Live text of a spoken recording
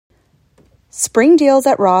Spring deals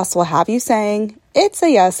at Ross will have you saying, it's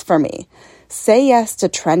a yes for me. Say yes to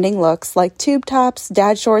trending looks like tube tops,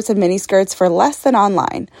 dad shorts, and miniskirts for less than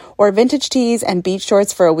online, or vintage tees and beach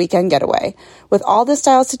shorts for a weekend getaway. With all the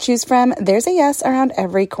styles to choose from, there's a yes around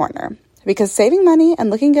every corner. Because saving money and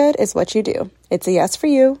looking good is what you do. It's a yes for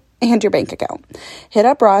you and your bank account. Hit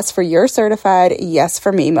up Ross for your certified yes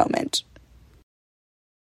for me moment.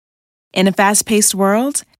 In a fast-paced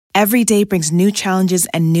world, every day brings new challenges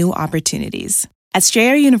and new opportunities. At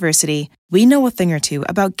Strayer University, we know a thing or two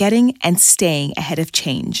about getting and staying ahead of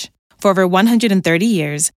change. For over 130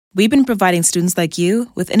 years, we've been providing students like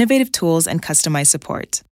you with innovative tools and customized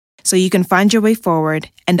support, so you can find your way forward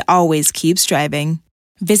and always keep striving.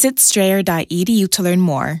 Visit strayer.edu to learn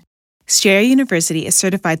more. Strayer University is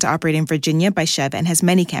certified to operate in Virginia by Chev and has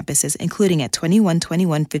many campuses, including at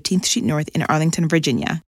 2121 15th Street North in Arlington,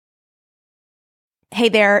 Virginia. Hey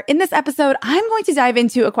there. In this episode, I'm going to dive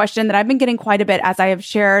into a question that I've been getting quite a bit as I have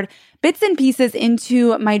shared bits and pieces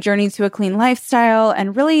into my journey to a clean lifestyle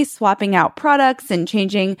and really swapping out products and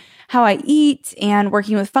changing how I eat and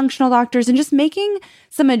working with functional doctors and just making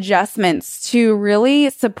some adjustments to really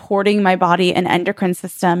supporting my body and endocrine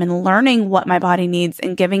system and learning what my body needs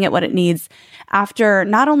and giving it what it needs after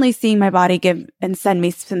not only seeing my body give and send me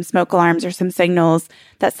some smoke alarms or some signals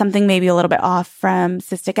that something may be a little bit off from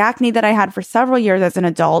cystic acne that I had for several years as an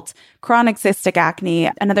adult, chronic cystic acne,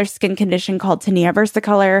 another skin condition called tinea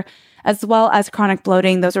versicolor, as well as chronic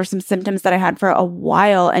bloating. Those were some symptoms that I had for a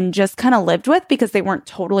while and just kind of lived with because they weren't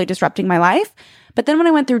totally disrupting my life. But then when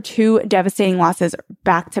I went through two devastating losses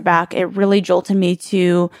back to back, it really jolted me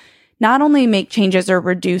to not only make changes or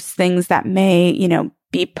reduce things that may,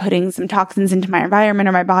 be putting some toxins into my environment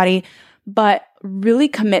or my body, but really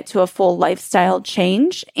commit to a full lifestyle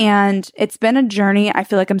change. And it's been a journey. I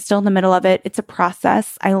feel like I'm still in the middle of it. It's a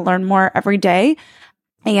process. I learn more every day.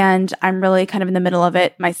 And I'm really kind of in the middle of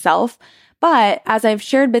it myself. But as I've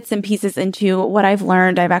shared bits and pieces into what I've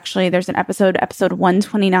learned, there's an episode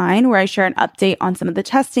 129, where I share an update on some of the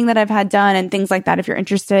testing that I've had done and things like that. If you're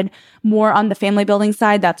interested more on the family building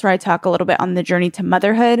side, that's where I talk a little bit on the journey to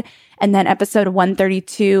motherhood. And then episode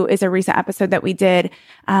 132 is a recent episode that we did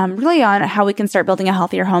really on how we can start building a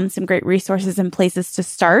healthier home, some great resources and places to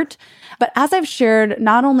start. But as I've shared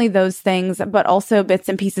not only those things, but also bits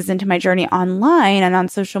and pieces into my journey online and on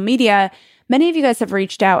social media, many of you guys have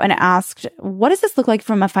reached out and asked, what does this look like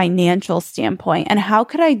from a financial standpoint? And how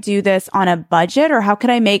could I do this on a budget? Or how could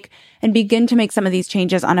I begin to make some of these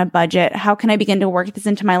changes on a budget? How can I begin to work this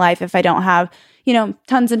into my life if I don't have,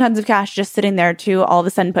 tons and tons of cash just sitting there to all of a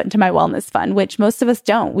sudden put into my wellness fund, which most of us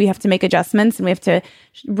don't. We have to make adjustments and we have to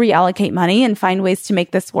reallocate money and find ways to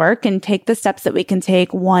make this work and take the steps that we can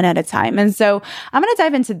take one at a time. And so I'm going to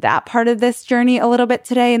dive into that part of this journey a little bit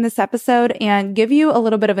today in this episode and give you a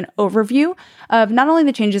little bit of an overview of not only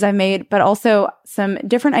the changes I've made, but also some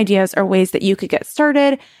different ideas or ways that you could get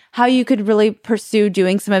started, how you could really pursue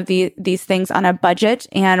doing some of these things on a budget,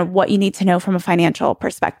 and what you need to know from a financial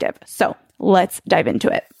perspective. So let's dive into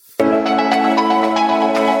it.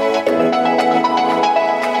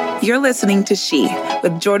 You're listening to She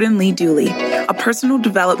with Jordan Lee Dooley, a personal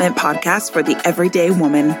development podcast for the everyday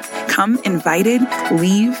woman. Come invited,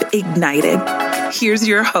 leave ignited. Here's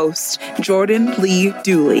your host, Jordan Lee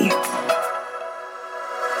Dooley.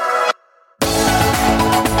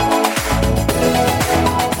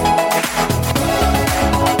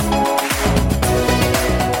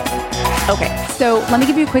 Okay, so let me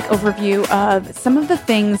give you a quick overview of some of the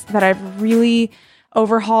things that I've really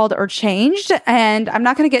overhauled or changed. And I'm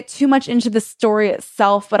not going to get too much into the story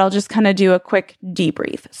itself, but I'll just kind of do a quick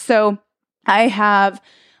debrief. So I have,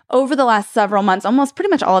 over the last several months, almost pretty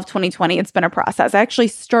much all of 2020, it's been a process. I actually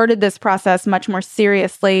started this process much more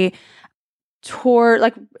seriously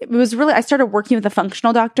I started working with a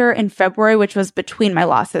functional doctor in February, which was between my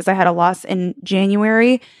losses. I had a loss in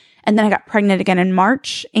January, and then I got pregnant again in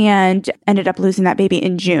March and ended up losing that baby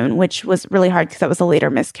in June, which was really hard because that was a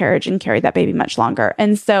later miscarriage and carried that baby much longer.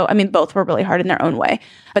 And so, both were really hard in their own way.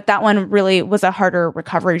 But that one really was a harder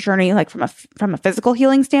recovery journey, like from a physical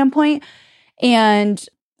healing standpoint. And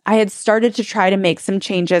I had started to try to make some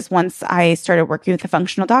changes once I started working with a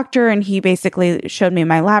functional doctor, and he basically showed me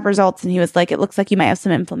my lab results, and he was like, it looks like you might have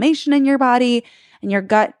some inflammation in your body and your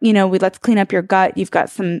gut, let's clean up your gut. You've got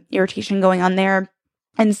some irritation going on there.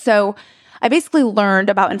 And so I basically learned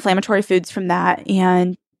about inflammatory foods from that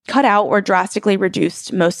and cut out or drastically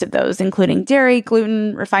reduced most of those, including dairy,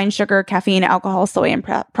 gluten, refined sugar, caffeine, alcohol, soy, and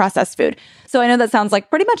processed food. So I know that sounds like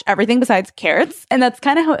pretty much everything besides carrots. And that's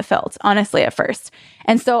kind of how it felt, honestly, at first.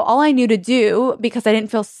 And so all I knew to do, because I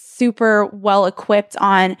didn't feel super well equipped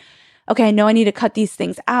on, okay, I know I need to cut these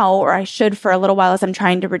things out, or I should for a little while as I'm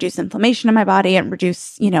trying to reduce inflammation in my body and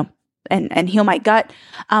reduce, and heal my gut.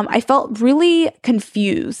 I felt really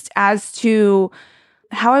confused as to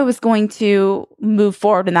how I was going to move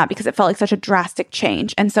forward in that because it felt like such a drastic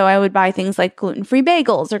change. And so I would buy things like gluten-free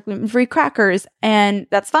bagels or gluten-free crackers, and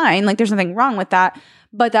that's fine. Like there's nothing wrong with that.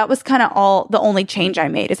 But that was kind of the only change I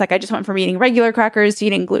made. It's like I just went from eating regular crackers to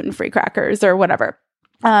eating gluten-free crackers or whatever.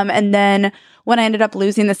 And then when I ended up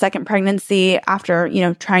losing the second pregnancy after,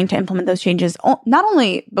 trying to implement those changes, not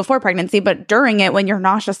only before pregnancy, but during it when you're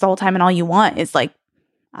nauseous the whole time and all you want is like,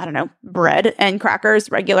 I don't know, bread and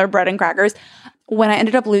crackers, regular bread and crackers. When I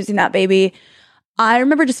ended up losing that baby, I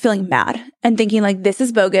remember just feeling mad and thinking like, this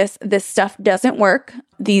is bogus. This stuff doesn't work.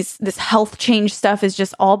 This health change stuff is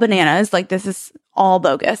just all bananas. Like this is all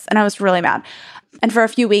bogus. And I was really mad. And for a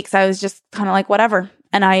few weeks, I was just kind of like, whatever.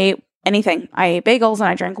 And I ate anything. I ate bagels and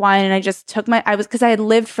I drank wine and I just took because I had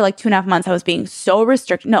lived for like 2.5 months. I was being so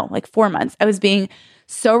restricted. No, like 4 months. I was being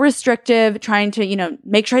so restrictive, trying to,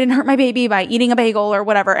 make sure I didn't hurt my baby by eating a bagel or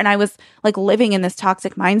whatever. And I was like living in this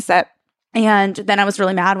toxic mindset. And then I was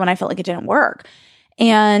really mad when I felt like it didn't work.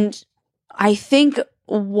 And I think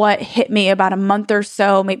what hit me about a month or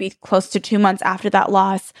so, maybe close to 2 months after that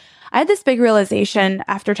loss, I had this big realization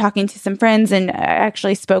after talking to some friends, and I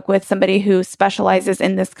actually spoke with somebody who specializes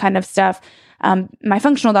in this kind of stuff. My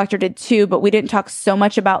functional doctor did too, but we didn't talk so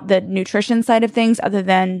much about the nutrition side of things other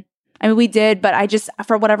than, we did, but I just,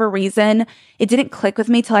 for whatever reason, it didn't click with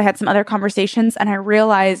me till I had some other conversations and I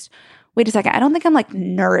realized, wait a second, I don't think I'm like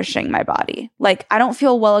nourishing my body. Like I don't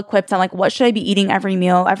feel well equipped on like, what should I be eating every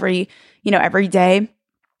meal, every day?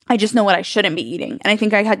 I just know what I shouldn't be eating. And I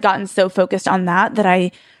think I had gotten so focused on that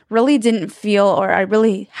I really didn't feel, or I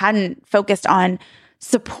really hadn't focused on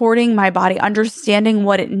supporting my body, understanding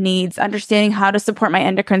what it needs, understanding how to support my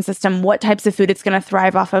endocrine system, what types of food it's going to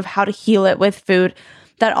thrive off of, how to heal it with food.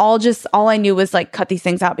 That all I knew was like, cut these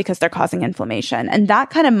things out because they're causing inflammation. And that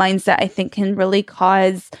kind of mindset, I think, can really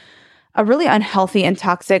cause a really unhealthy and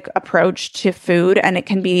toxic approach to food. And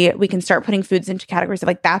we can start putting foods into categories of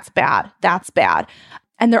like, that's bad.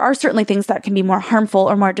 And there are certainly things that can be more harmful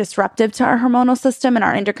or more disruptive to our hormonal system and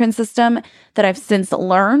our endocrine system that I've since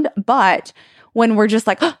learned. But when we're just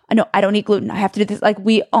like, oh, no, I don't eat gluten, I have to do this, like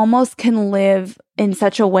we almost can live in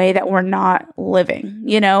such a way that we're not living,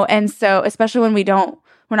 And so especially when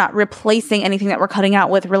we're not replacing anything that we're cutting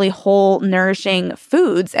out with really whole, nourishing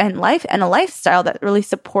foods and a lifestyle that really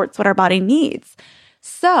supports what our body needs.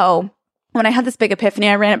 So when I had this big epiphany,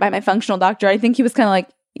 I ran it by my functional doctor. I think he was kind of like,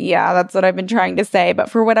 yeah, that's what I've been trying to say. But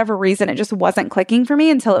for whatever reason, it just wasn't clicking for me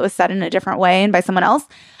until it was said in a different way and by someone else.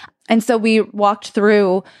 And so we walked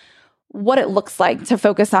through what it looks like to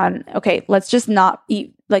focus on, okay, let's just not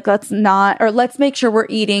eat, let's make sure we're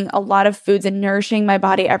eating a lot of foods and nourishing my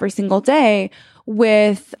body every single day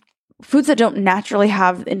with foods that don't naturally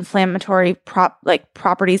have inflammatory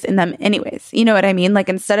properties in them anyways. You know what I mean? Like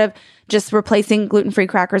instead of just replacing gluten-free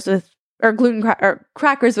crackers with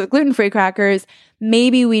crackers with gluten-free crackers,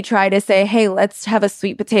 maybe we try to say, hey, let's have a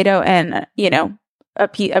sweet potato and,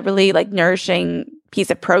 a really like nourishing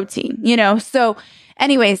piece of protein, So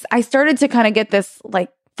anyways, I started to kind of get this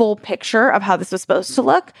like full picture of how this was supposed to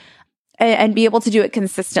look and be able to do it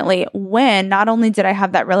consistently when not only did I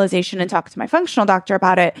have that realization and talk to my functional doctor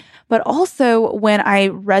about it, but also when I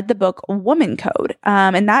read the book Woman Code.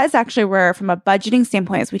 And that is actually where, from a budgeting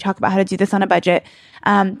standpoint, as we talk about how to do this on a budget,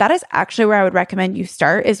 that is actually where I would recommend you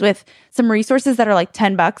start, is with some resources that are like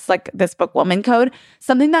 $10, like this book, Woman Code,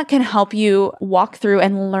 something that can help you walk through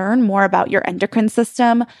and learn more about your endocrine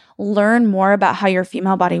system, learn more about how your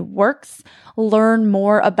female body works, learn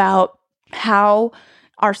more about how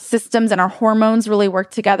our systems and our hormones really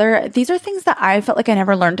work together. These are things that I felt like I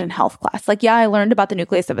never learned in health class. Like, yeah, I learned about the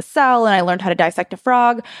nucleus of a cell and I learned how to dissect a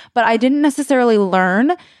frog, but I didn't necessarily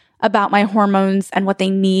learn about my hormones and what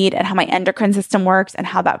they need and how my endocrine system works and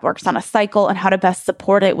how that works on a cycle and how to best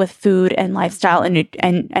support it with food and lifestyle and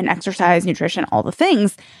exercise, nutrition, all the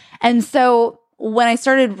things. And so when I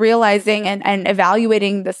started realizing and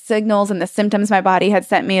evaluating the signals and the symptoms my body had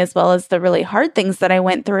sent me, as well as the really hard things that I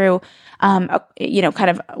went through, kind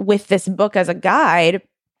of with this book as a guide,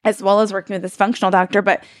 as well as working with this functional doctor,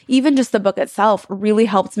 but even just the book itself really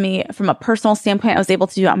helped me from a personal standpoint. I was able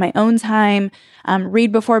to do it on my own time,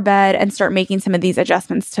 read before bed, and start making some of these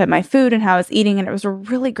adjustments to my food and how I was eating. And it was a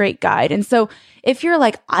really great guide. And so if you're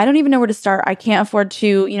like, I don't even know where to start, I can't afford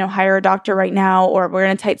to, hire a doctor right now, or we're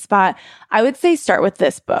in a tight spot, I would say start with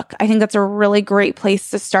this book. I think that's a really great place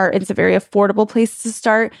to start. It's a very affordable place to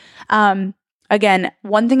start. Again,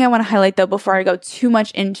 one thing I want to highlight though, before I go too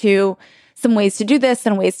much into some ways to do this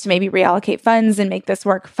and ways to maybe reallocate funds and make this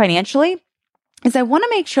work financially, is I want to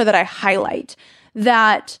make sure that I highlight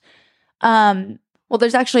that, well,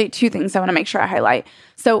 there's actually two things I want to make sure I highlight.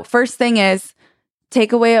 So first thing is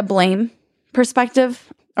take away a blame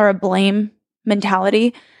perspective or a blame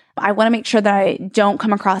mentality. I want to make sure that I don't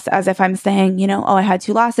come across as if I'm saying, oh, I had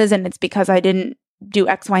 2 losses and it's because I didn't do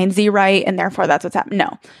X, Y, and Z right, and therefore that's what's happening.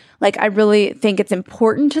 No. Like, I really think it's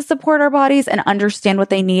important to support our bodies and understand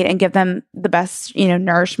what they need and give them the best,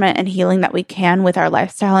 nourishment and healing that we can with our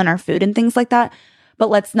lifestyle and our food and things like that.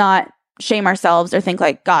 But let's not shame ourselves or think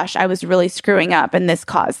like, gosh, I was really screwing up and this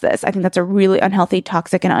caused this. I think that's a really unhealthy,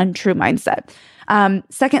 toxic, and untrue mindset.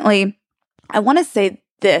 Secondly, I want to say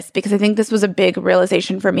this because I think this was a big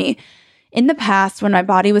realization for me. In the past, when my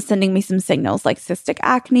body was sending me some signals like cystic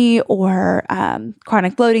acne or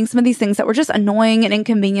chronic bloating, some of these things that were just annoying and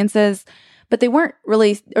inconveniences, but they weren't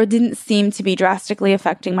really or didn't seem to be drastically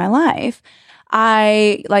affecting my life,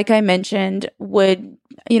 like I mentioned, would,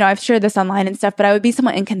 I've shared this online and stuff, but I would be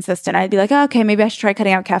somewhat inconsistent. I'd be like, oh, okay, maybe I should try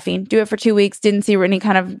cutting out caffeine, do it for 2 weeks, didn't see any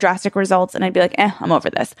kind of drastic results. And I'd be like, I'm over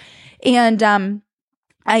this. And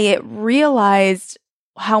I realized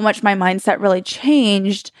how much my mindset really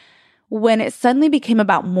changed when it suddenly became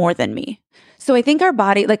about more than me. So I think our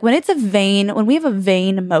body, like when we have a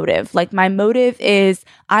vain motive, like my motive is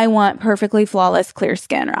I want perfectly flawless, clear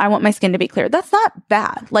skin, or I want my skin to be clear. That's not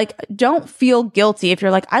bad. Like, don't feel guilty if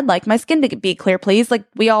you're like, I'd like my skin to be clear, please. Like,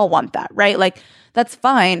 we all want that, right? Like, that's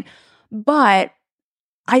fine. But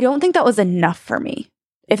I don't think that was enough for me,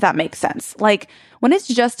 if that makes sense. Like, when it's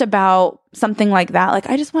just about something like that, like,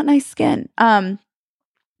 I just want nice skin,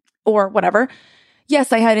 or whatever.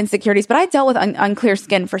 Yes, I had insecurities, but I dealt with unclear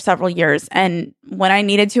skin for several years. And when I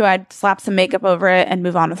needed to, I'd slap some makeup over it and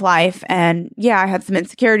move on with life. And yeah, I had some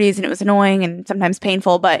insecurities and it was annoying and sometimes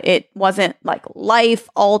painful, but it wasn't like life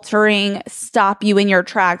altering, stop you in your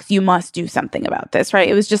tracks. You must do something about this, right?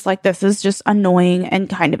 It was just like, this is just annoying and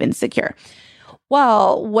kind of insecure.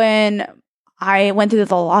 Well, when I went through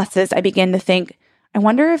the losses, I began to think, I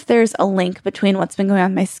wonder if there's a link between what's been going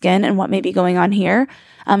on in my skin and what may be going on here,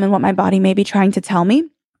 and what my body may be trying to tell me.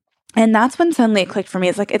 And that's when suddenly it clicked for me.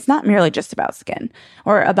 It's like, it's not merely just about skin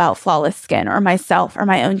or about flawless skin or myself or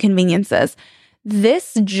my own conveniences.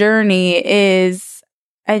 This journey is,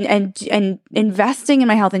 and investing in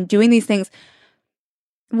my health and doing these things,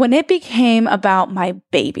 when it became about my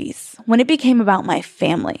babies, when it became about my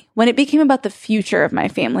family, when it became about the future of my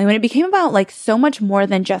family, when it became about like so much more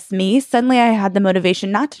than just me, suddenly I had the motivation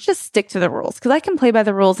not to just stick to the rules, because I can play by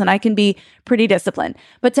the rules and I can be pretty disciplined,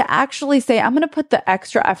 but to actually say, I'm going to put the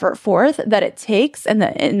extra effort forth that it takes and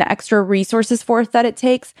the extra resources forth that it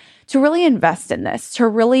takes to really invest in this, to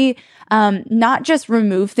really not just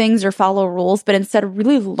remove things or follow rules, but instead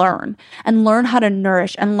really learn how to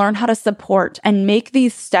nourish and learn how to support and make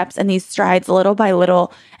these steps and these strides little by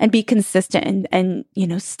little and be consistent and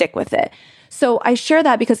stick with it. So I share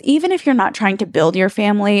that because even if you're not trying to build your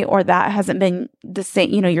family or that hasn't been the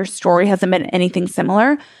same, your story hasn't been anything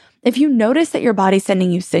similar, if you notice that your body's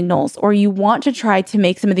sending you signals or you want to try to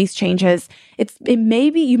make some of these changes, you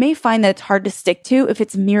may find that it's hard to stick to if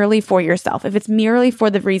it's merely for yourself. If it's merely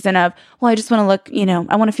for the reason of, well, I just want to look,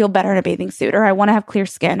 I want to feel better in a bathing suit, or I want to have clear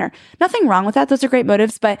skin, or nothing wrong with that. Those are great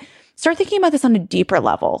motives, but start thinking about this on a deeper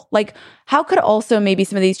level. Like, how could also maybe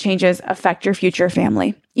some of these changes affect your future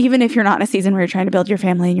family? Even if you're not in a season where you're trying to build your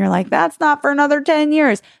family and you're like, that's not for another 10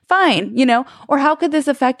 years, fine, or how could this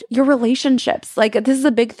affect your relationships? Like, this is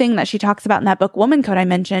a big thing that she talks about in that book, Woman Code I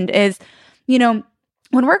mentioned, is,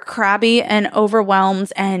 when we're crabby and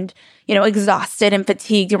overwhelmed and, exhausted and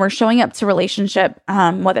fatigued, and we're showing up to relationship,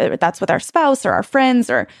 whether that's with our spouse or our friends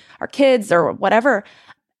or our kids or whatever,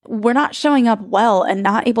 we're not showing up well and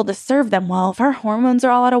not able to serve them well. If our hormones are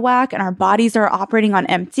all out of whack and our bodies are operating on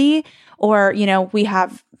empty, or, we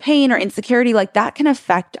have pain or insecurity, like that can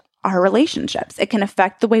affect our relationships. It can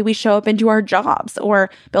affect the way we show up and do our jobs or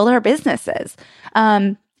build our businesses.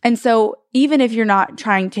 And so even if you're not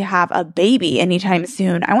trying to have a baby anytime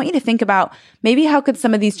soon, I want you to think about maybe how could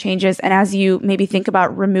some of these changes, and as you maybe think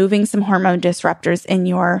about removing some hormone disruptors in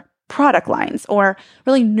your product lines, or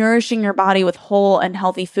really nourishing your body with whole and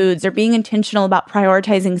healthy foods, or being intentional about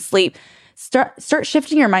prioritizing sleep, start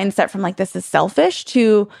shifting your mindset from like, this is selfish,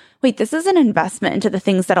 to wait, this is an investment into the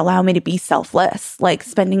things that allow me to be selfless, like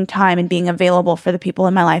spending time and being available for the people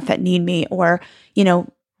in my life that need me, or,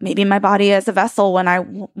 maybe my body as a vessel when I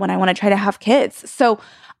want to try to have kids. So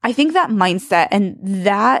I think that mindset and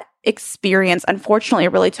that experience, unfortunately,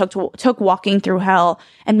 really took walking through hell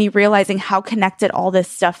and me realizing how connected all this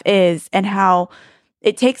stuff is, and how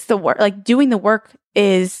it takes the work, like doing the work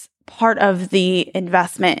is part of the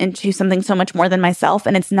investment into something so much more than myself.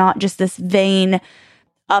 And it's not just this vain,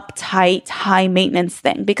 uptight, high maintenance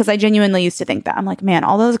thing, because I genuinely used to think that. I'm like, man,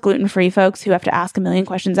 all those gluten-free folks who have to ask a million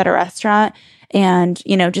questions at a restaurant and,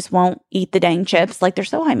 just won't eat the dang chips, like they're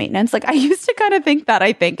so high maintenance. Like I used to kind of think that,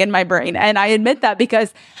 I think, in my brain. And I admit that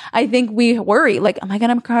because I think we worry, like, am I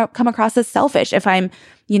going to come across as selfish if I'm,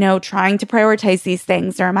 trying to prioritize these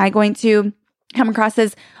things? Or am I going to come across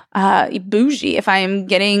as bougie if I'm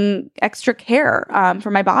getting extra care for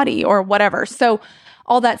my body or whatever? So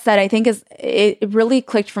all that said, I think it really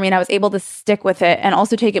clicked for me, and I was able to stick with it and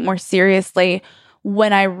also take it more seriously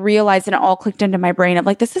when I realized, and it all clicked into my brain of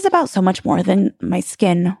like, this is about so much more than my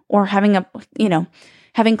skin or having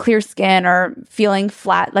having clear skin or feeling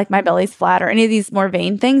flat, like my belly's flat or any of these more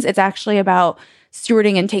vain things. It's actually about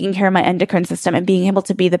stewarding and taking care of my endocrine system and being able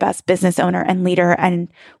to be the best business owner and leader and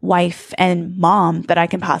wife and mom that I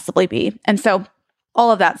can possibly be. And so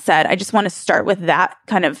all of that said, I just want to start with that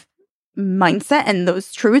kind of mindset and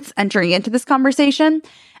those truths entering into this conversation.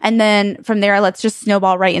 And then from there, let's just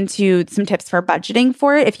snowball right into some tips for budgeting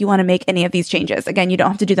for it if you want to make any of these changes. Again, you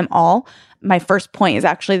don't have to do them all. My first point is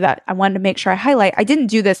actually that I wanted to make sure I highlight, I didn't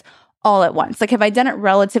do this all at once. Like, have I done it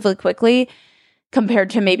relatively quickly compared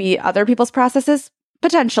to maybe other people's processes?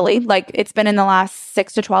 Potentially, like it's been in the last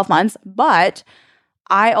 6 to 12 months, but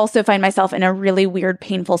I also find myself in a really weird,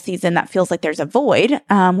 painful season that feels like there's a void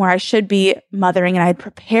where I should be mothering, and I had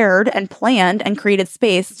prepared and planned and created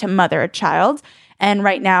space to mother a child. And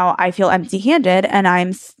right now I feel empty-handed, and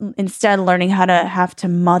I'm instead learning how to have to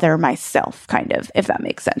mother myself, kind of, if that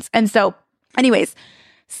makes sense. And so anyways,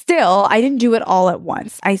 still, I didn't do it all at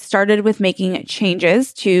once. I started with making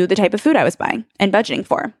changes to the type of food I was buying and budgeting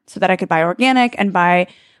for so that I could buy organic and buy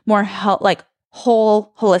more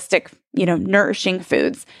whole, holistic, nourishing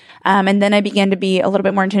foods. And then I began to be a little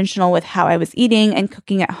bit more intentional with how I was eating and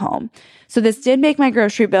cooking at home. So this did make my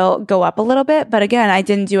grocery bill go up a little bit, but again, I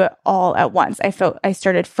didn't do it all at once. I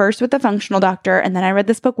started first with the functional doctor, and then I read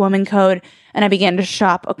this book, Woman Code, and I began to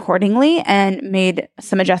shop accordingly and made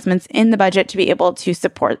some adjustments in the budget to be able to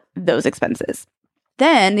support those expenses.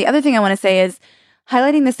 Then the other thing I want to say is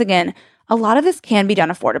highlighting this again. A lot of this can be done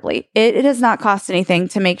affordably. It does not cost anything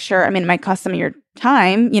to make sure. I mean, it might cost some of your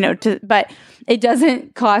time, but it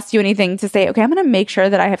doesn't cost you anything to say, okay, I'm going to make sure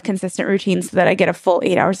that I have consistent routines so that I get a full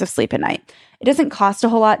 8 hours of sleep at night. It doesn't cost a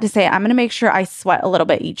whole lot to say, I'm going to make sure I sweat a little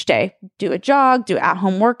bit each day, do a jog, do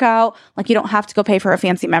at-home workout. Like you don't have to go pay for a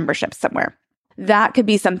fancy membership somewhere. That could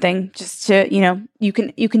be something just to, you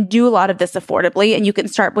can do a lot of this affordably, and you can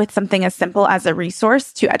start with something as simple as a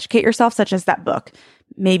resource to educate yourself, such as that book.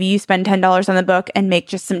 Maybe you spend $10 on the book and make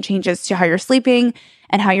just some changes to how you're sleeping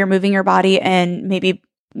and how you're moving your body and maybe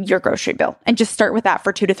your grocery bill, and just start with that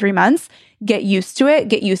for 2 to 3 months. Get used to it,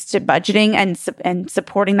 get used to budgeting and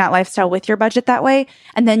supporting that lifestyle with your budget that way.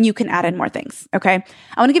 And then you can add in more things. Okay.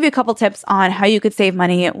 I want to give you a couple tips on how you could save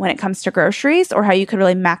money when it comes to groceries, or how you could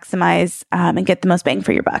really maximize and get the most bang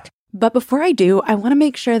for your buck. But before I do, I want to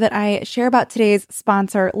make sure that I share about today's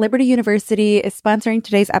sponsor. Liberty University is sponsoring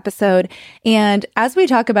today's episode. And as we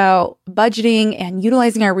talk about budgeting and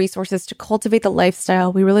utilizing our resources to cultivate the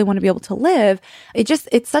lifestyle we really want to be able to live,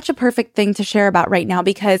 it's such a perfect thing to share about right now,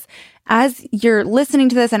 because as you're listening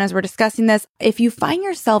to this and as we're discussing this, if you find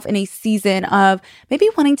yourself in a season of maybe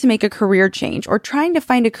wanting to make a career change or trying to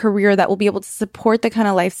find a career that will be able to support the kind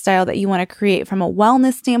of lifestyle that you want to create from a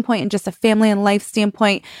wellness standpoint and just a family and life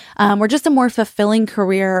standpoint, or just a more fulfilling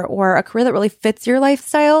career or a career that really fits your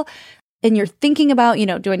lifestyle, and you're thinking about,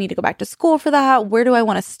 do I need to go back to school for that? Where do I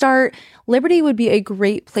want to start? Liberty would be a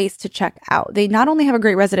great place to check out. They not only have a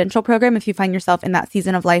great residential program if you find yourself in that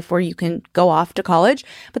season of life where you can go off to college,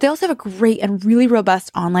 but they also have a great and really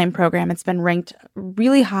robust online program. It's been ranked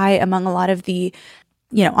really high among a lot of the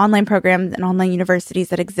online programs and online universities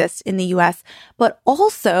that exist in the US, but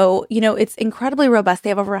also, it's incredibly robust. They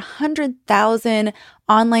have over 100,000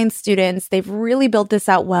 online students. They've really built this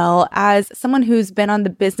out well. As someone who's been on the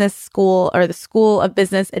business school or the School of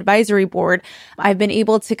Business Advisory Board, I've been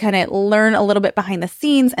able to kind of learn a little bit behind the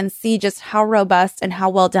scenes and see just how robust and how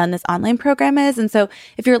well done this online program is. And so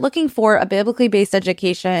if you're looking for a biblically based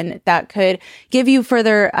education that could give you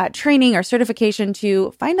further training or certification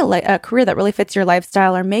to find a career that really fits your lifestyle,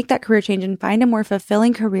 or make that career change and find a more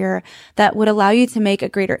fulfilling career that would allow you to make a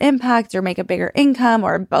greater impact or make a bigger income,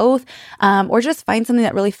 or both, or just find something something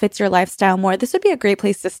that really fits your lifestyle more, this would be a great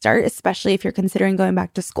place to start, especially if you're considering going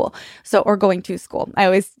back to school. Or going to school. I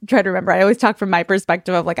always try to remember, I always talk from my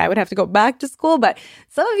perspective of like, I would have to go back to school, but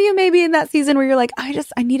some of you may be in that season where you're like, I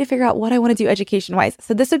need to figure out what I want to do education wise.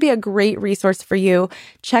 So this would be a great resource for you.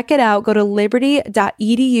 Check it out. Go to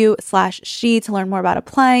liberty.edu/she to learn more about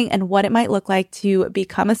applying and what it might look like to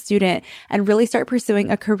become a student and really start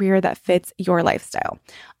pursuing a career that fits your lifestyle.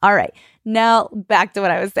 All right. Now back to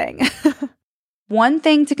what I was saying. One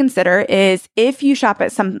thing to consider is if you shop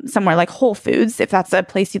at somewhere like Whole Foods, if that's a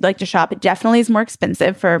place you'd like to shop, it definitely is more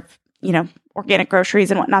expensive for, organic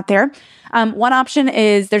groceries and whatnot there. One option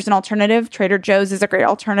is there's an alternative. Trader Joe's is a great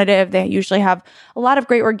alternative. They usually have a lot of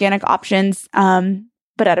great organic options,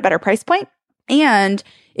 but at a better price point. And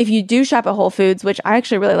if you do shop at Whole Foods, which I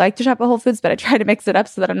actually really like to shop at Whole Foods, but I try to mix it up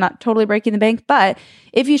so that I'm not totally breaking the bank. But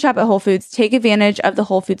if you shop at Whole Foods, take advantage of the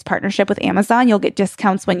Whole Foods partnership with Amazon. You'll get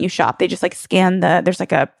discounts when you shop. They just scan there's a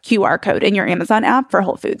QR code in your Amazon app for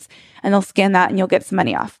Whole Foods, and they'll scan that and you'll get some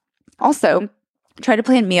money off. Also, try to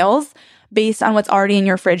plan meals based on what's already in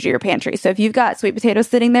your fridge or your pantry. So if you've got sweet potatoes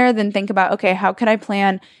sitting there, then think about, okay, how could I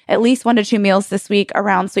plan at least 1 to 2 meals this week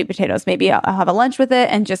around sweet potatoes? Maybe I'll have a lunch with it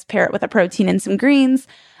and just pair it with a protein and some greens,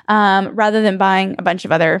 rather than buying a bunch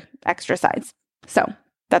of other extra sides. So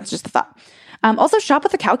that's just a thought. Also, shop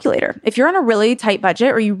with a calculator. If you're on a really tight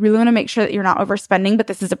budget or you really want to make sure that you're not overspending, but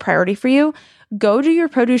this is a priority for you, go do your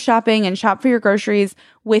produce shopping and shop for your groceries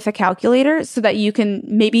with a calculator so that you can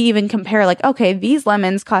maybe even compare okay, these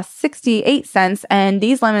lemons cost 68 cents and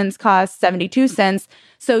these lemons cost 72 cents.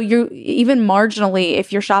 So you're even marginally,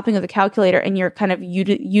 if you're shopping with a calculator and you're kind of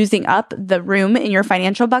using up the room in your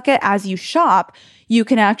financial bucket as you shop, you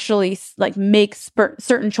can actually make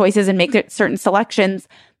certain choices and make certain selections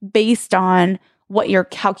based on what your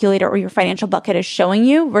calculator or your financial bucket is showing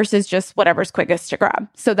you versus just whatever's quickest to grab.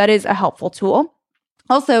 So that is a helpful tool.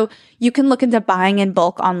 Also, you can look into buying in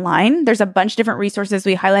bulk online. There's a bunch of different resources.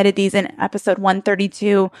 We highlighted these in episode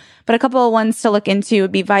 132, but a couple of ones to look into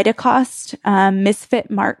would be Vitacost,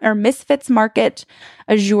 Misfits Market,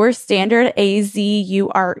 Azure Standard,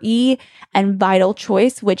 AZURE, and Vital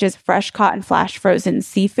Choice, which is fresh caught and flash frozen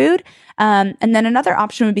seafood. And then another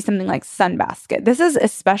option would be something like Sunbasket. This is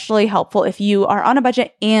especially helpful if you are on a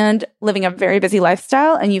budget and living a very busy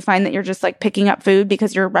lifestyle and you find that you're just picking up food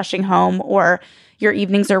because you're rushing home or your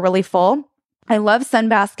evenings are really full. I love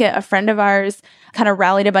Sunbasket. A friend of ours kind of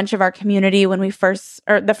rallied a bunch of our community when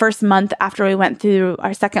the first month after we went through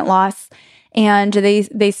our second loss. And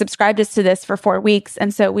they subscribed us to this for 4 weeks.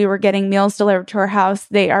 And so we were getting meals delivered to our house.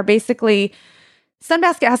 They are basically,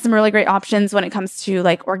 Sunbasket has some really great options when it comes to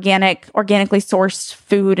organically sourced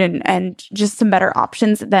food and just some better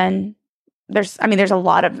options than there's a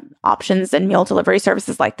lot of options and meal delivery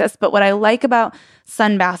services like this. But what I like about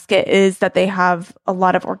Sunbasket is that they have a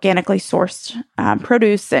lot of organically sourced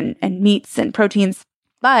produce and meats and proteins.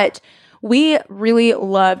 But we really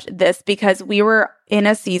loved this because we were in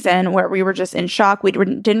a season where we were just in shock. We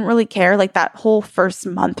didn't really care. That whole first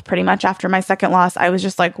month, pretty much after my second loss, I was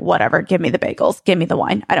just whatever, give me the bagels, give me the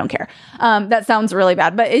wine. I don't care. That sounds really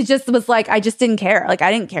bad, but it just was I just didn't care. I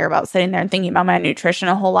didn't care about sitting there and thinking about my nutrition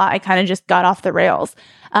a whole lot. I kind of just got off the rails.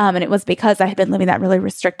 And it was because I had been living that really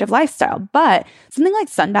restrictive lifestyle. But something like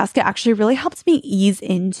Sunbasket actually really helped me ease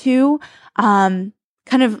into kind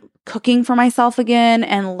of cooking for myself again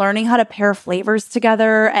and learning how to pair flavors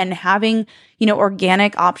together and having,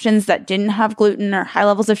 organic options that didn't have gluten or high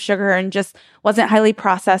levels of sugar and just wasn't highly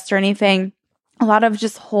processed or anything. A lot of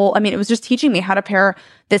just it was just teaching me how to pair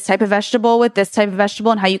this type of vegetable with this type of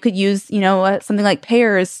vegetable and how you could use, something like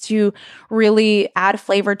pears to really add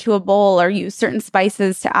flavor to a bowl or use certain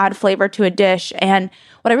spices to add flavor to a dish. And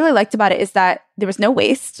what I really liked about it is that there was no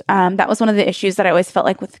waste. That was one of the issues that I always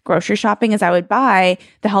felt with grocery shopping is I would buy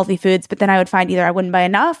the healthy foods, but then I would find either I wouldn't buy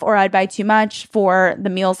enough or I'd buy too much for the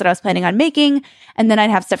meals that I was planning on making. And then I'd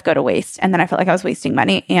have stuff go to waste. And then I felt like I was wasting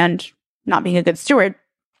money and not being a good steward.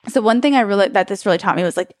 So one thing that this really taught me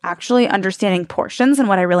was actually understanding portions and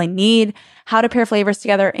what I really need, how to pair flavors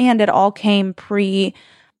together. And it all came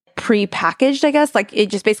pre-packaged, I guess. It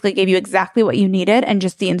just basically gave you exactly what you needed and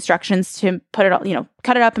just the instructions to put it all,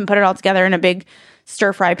 cut it up and put it all together in a big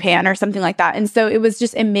stir fry pan or something like that. And so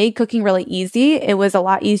it made cooking really easy. It was a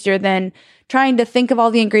lot easier than trying to think of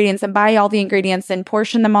all the ingredients and buy all the ingredients and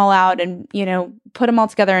portion them all out and, put them all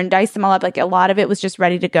together and dice them all up. A lot of it was just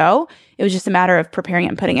ready to go. It was just a matter of preparing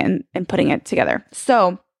it and putting it together.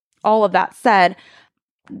 So all of that said,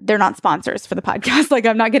 They're not sponsors for the podcast. Like,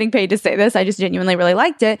 I'm not getting paid to say this. I just genuinely really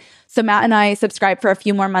liked it. So Matt and I subscribed for a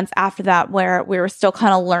few more months after that, where we were still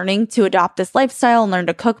kind of learning to adopt this lifestyle and learn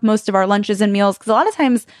to cook most of our lunches and meals. Because a lot of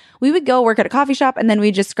times we would go work at a coffee shop and then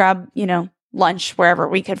we just grab, lunch wherever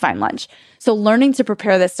we could find lunch. So learning to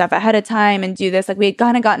prepare this stuff ahead of time and do this, like we had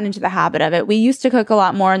kind of gotten into the habit of it. We used to cook a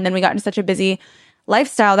lot more, and then we got into such a busy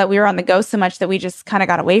lifestyle that we were on the go so much that we just kind of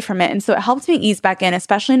got away from it. And so it helped me ease back in,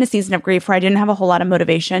 especially in a season of grief where I didn't have a whole lot of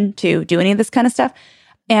motivation to do any of this kind of stuff.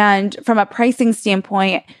 And from a pricing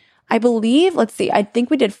standpoint, I believe, I think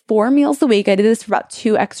we did 4 meals a week. I did this for about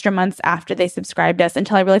 2 extra months after they subscribed us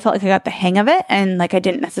until I really felt like I got the hang of it. And like I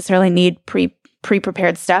didn't necessarily need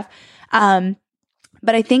pre-prepared stuff.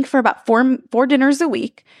 But I think for about four dinners a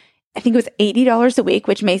week, I think it was $80 a week,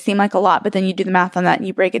 which may seem like a lot, but then you do the math on that and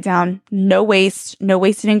you break it down. No waste, no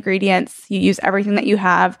wasted ingredients. You use everything that you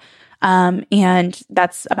have. And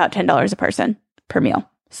that's about $10 a person per meal.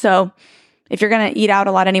 So if you're going to eat out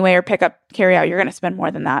a lot anyway, or pick up, carry out, you're going to spend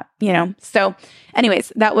more than that, So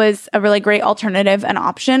anyways, that was a really great alternative and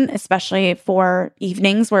option, especially for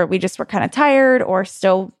evenings where we just were kind of tired or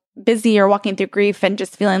still busy or walking through grief and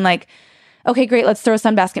just feeling like, okay, great, let's throw a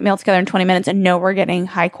Sunbasket meal together in 20 minutes and know we're getting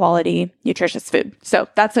high quality, nutritious food. So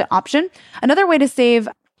that's an option. Another way to save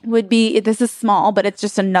would be, this is small, but it's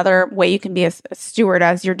just another way you can be a steward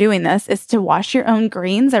as you're doing this, is to wash your own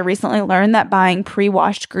greens. I recently learned that buying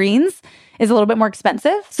pre-washed greens is a little bit more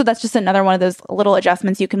expensive. So that's just another one of those little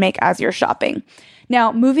adjustments you can make as you're shopping.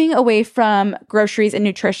 Now, moving away from groceries and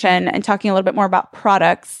nutrition and talking a little bit more about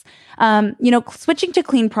products, switching to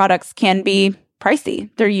clean products can be pricey.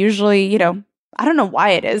 They're usually, I don't know why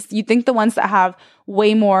it is. You'd think the ones that have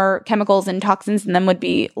way more chemicals and toxins in them would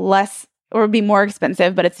be less or would be more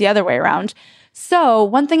expensive, but it's the other way around. So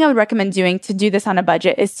one thing I would recommend doing to do this on a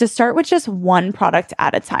budget is to start with just one product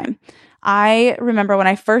at a time. I remember when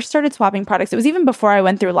I first started swapping products, it was even before I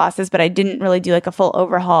went through losses, but I didn't really do like a full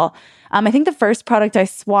overhaul. I think the first product I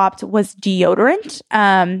swapped was deodorant.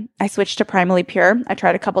 I switched to Primally Pure. I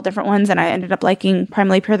tried a couple different ones and I ended up liking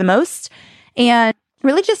Primally Pure the most. And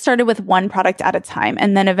really just started with one product at a time.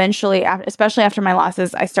 And then eventually, especially after my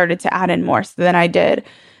losses, I started to add in more. So then I did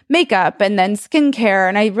makeup and then skincare.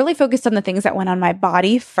 And I really focused on the things that went on my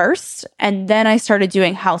body first. And then I started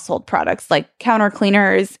doing household products like counter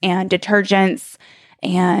cleaners and detergents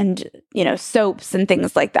and, soaps and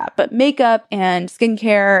things like that. But makeup and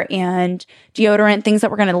skincare and deodorant, things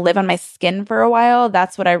that were going to live on my skin for a while,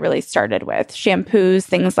 that's what I really started with. Shampoos,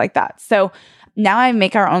 things like that. So now I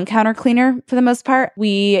make our own counter cleaner for the most part.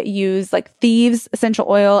 We use like Thieves essential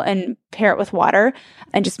oil and pair it with water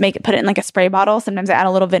and just put it in like a spray bottle. Sometimes I add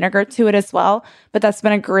a little vinegar to it as well. But that's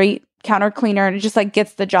been a great counter cleaner, and it just like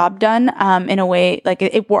gets the job done in a way like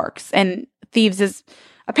it works. And Thieves is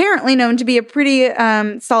apparently known to be a pretty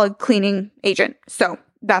solid cleaning agent. So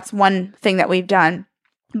that's one thing that we've done.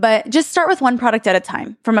 But just start with one product at a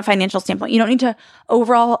time from a financial standpoint. You don't need to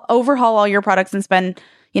overhaul all your products and spend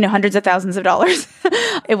hundreds of thousands of dollars.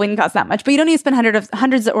 It wouldn't cost that much, but you don't need to spend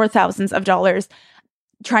hundreds or thousands of dollars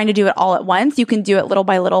trying to do it all at once. You can do it little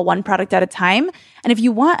by little, one product at a time. And if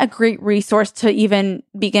you want a great resource to even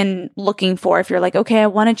begin looking for, if you're like, okay, I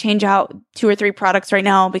want to change out 2 or 3 products right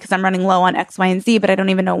now because I'm running low on X, Y, and Z, but I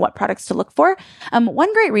don't even know what products to look for.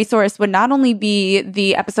 One great resource would not only be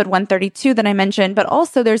the episode 132 that I mentioned, but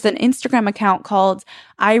also there's an Instagram account called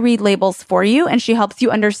I Read Labels For You, and she helps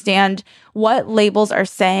you understand what labels are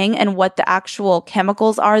saying and what the actual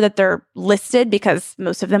chemicals are that they're listed, because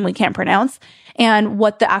most of them we can't pronounce, and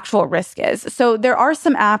what the actual risk is. So there are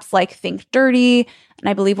some apps like Think Dirty, and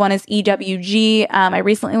I believe one is EWG. I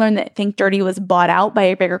recently learned that Think Dirty was bought out by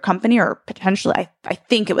a bigger company, or potentially, I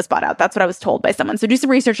think it was bought out. That's what I was told by someone. So do some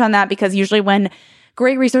research on that, because usually when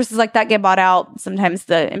great resources like that get bought out, sometimes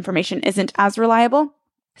the information isn't as reliable.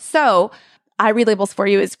 So I Read Labels For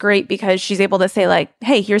You is great because she's able to say like,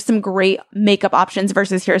 hey, here's some great makeup options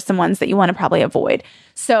versus here's some ones that you want to probably avoid.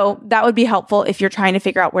 So that would be helpful if you're trying to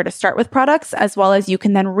figure out where to start with products, as well as you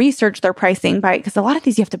can then research their pricing because a lot of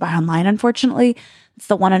these you have to buy online, unfortunately. It's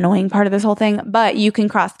the one annoying part of this whole thing. But you can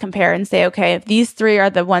cross compare and say, okay, if these 3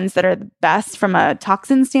 are the ones that are the best from a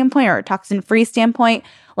toxin standpoint or a toxin-free standpoint,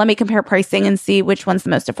 let me compare pricing and see which one's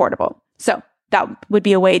the most affordable. So that would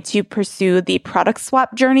be a way to pursue the product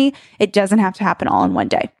swap journey. It doesn't have to happen all in one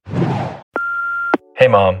day. Hey,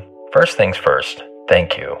 Mom. First things first,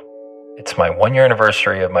 thank you. It's my 1-year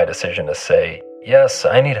anniversary of my decision to say, yes,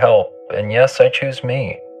 I need help, and yes, I choose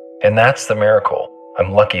me. And that's the miracle.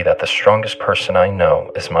 I'm lucky that the strongest person I know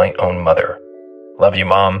is my own mother. Love you,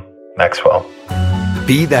 Mom. Maxwell.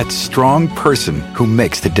 Be that strong person who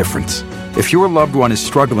makes the difference. If your loved one is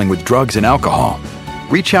struggling with drugs and alcohol,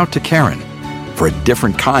 reach out to Karen for a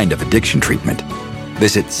different kind of addiction treatment.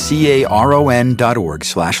 Visit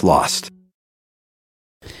caron.org/lost.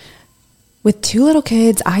 With 2 little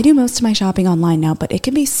kids, I do most of my shopping online now, but it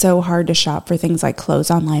can be so hard to shop for things like clothes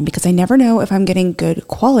online because I never know if I'm getting good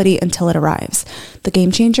quality until it arrives. The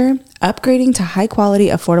game changer? Upgrading to high quality,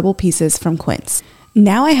 affordable pieces from Quince.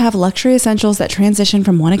 Now I have luxury essentials that transition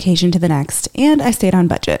from one occasion to the next, and I stayed on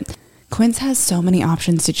budget. Quince has so many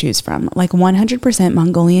options to choose from, like 100%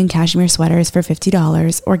 Mongolian cashmere sweaters for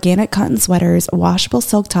 $50, organic cotton sweaters, washable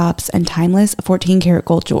silk tops, and timeless 14-karat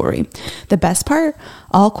gold jewelry. The best part?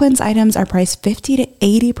 All Quince items are priced 50 to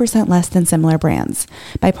 80% less than similar brands.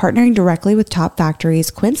 By partnering directly with top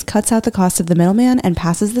factories, Quince cuts out the cost of the middleman and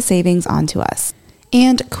passes the savings on to us.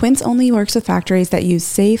 And Quince only works with factories that use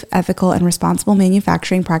safe, ethical, and responsible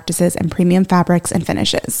manufacturing practices and premium fabrics and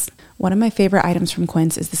finishes. One of my favorite items from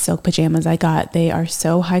Quince is the silk pajamas I got. They are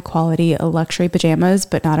so high quality, luxury pajamas,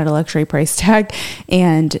 but not at a luxury price tag.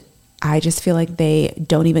 And I just feel like they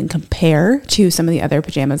don't even compare to some of the other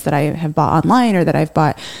pajamas that I have bought online or that I've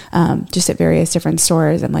bought just at various different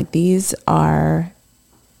stores. I'm like, these are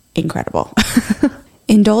incredible.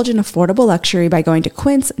 Indulge in affordable luxury by going to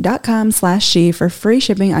quince.com/she for free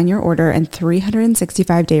shipping on your order and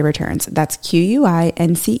 365-day returns. That's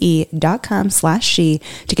QUINCE.com/she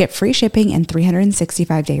to get free shipping and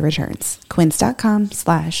 365-day returns.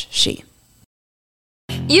 Quince.com/she.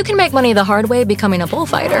 You can make money the hard way becoming a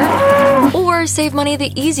bullfighter, or save money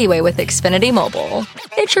the easy way with Xfinity Mobile.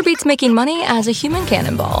 It sure beats making money as a human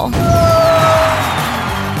cannonball.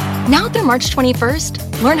 Now through March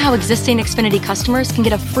 21st, learn how existing Xfinity customers can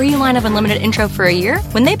get a free line of unlimited intro for a year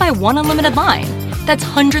when they buy one unlimited line. That's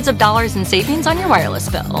hundreds of dollars in savings on your wireless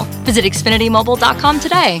bill. Visit XfinityMobile.com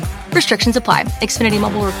today. Restrictions apply. Xfinity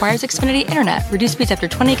Mobile requires Xfinity Internet. Reduced speeds after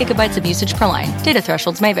 20 gigabytes of usage per line. Data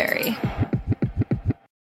thresholds may vary.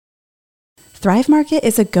 Thrive Market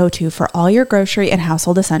is a go-to for all your grocery and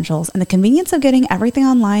household essentials, and the convenience of getting everything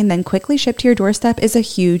online then quickly shipped to your doorstep is a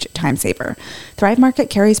huge time saver. Thrive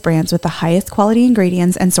Market carries brands with the highest quality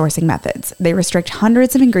ingredients and sourcing methods. They restrict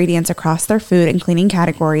hundreds of ingredients across their food and cleaning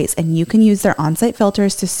categories, and you can use their on-site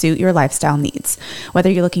filters to suit your lifestyle needs.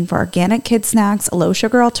 Whether you're looking for organic kid snacks,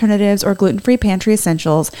 low-sugar alternatives, or gluten-free pantry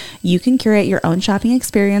essentials, you can curate your own shopping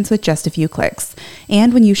experience with just a few clicks.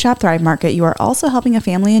 And when you shop Thrive Market, you are also helping a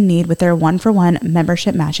family in need with their one-for-one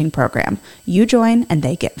membership matching program. You join and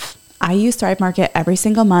they give. I use Thrive Market every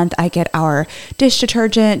single month. I get our dish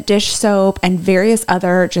detergent, dish soap, and various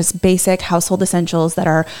other just basic household essentials that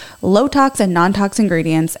are low tox and non-tox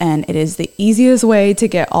ingredients, and it is the easiest way to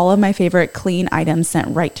get all of my favorite clean items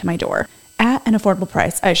sent right to my door. At an affordable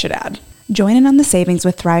price, I should add. Join in on the savings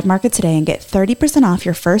with Thrive Market today and get 30% off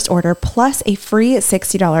your first order plus a free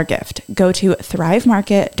 $60 gift. Go to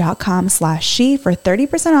thrivemarket.com/she for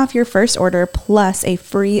 30% off your first order plus a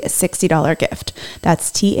free $60 gift. That's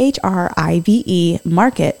THRIVE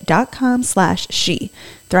market.com/she.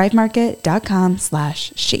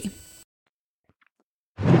 thrivemarket.com/she.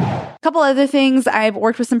 A couple other things. I've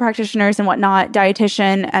worked with some practitioners and whatnot,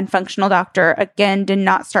 dietitian and functional doctor. Again, did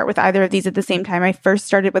not start with either of these at the same time. I first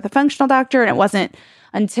started with a functional doctor and it wasn't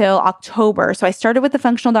until October. So I started with the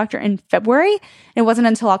functional doctor in February. It wasn't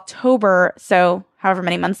until October, so however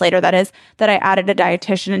many months later that is, that I added a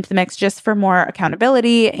dietitian into the mix just for more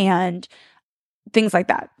accountability and things like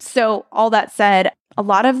that. So all that said, a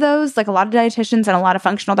lot of those, like a lot of dietitians and a lot of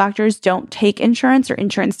functional doctors don't take insurance or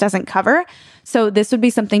insurance doesn't cover. So this would be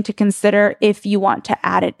something to consider if you want to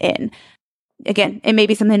add it in. Again, it may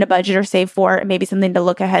be something to budget or save for. It may be something to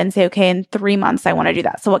look ahead and say, okay, in 3 months, I want to do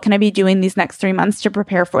that. So what can I be doing these next 3 months to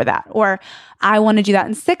prepare for that? Or I want to do that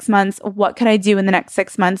in 6 months. What could I do in the next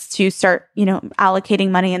 6 months to start,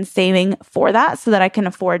 allocating money and saving for that so that I can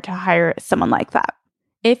afford to hire someone like that?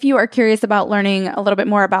 If you are curious about learning a little bit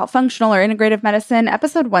more about functional or integrative medicine,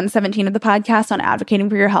 episode 117 of the podcast on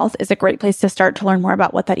advocating for your health is a great place to start to learn more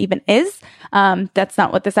about what that even is. That's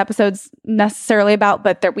not what this episode's necessarily about,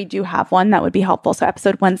 but we do have one that would be helpful. So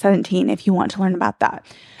episode 117, if you want to learn about that.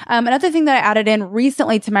 Another thing that I added in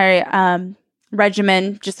recently to my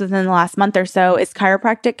regimen just within the last month or so is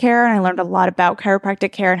chiropractic care. And I learned a lot about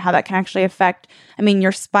chiropractic care and how that can actually affect,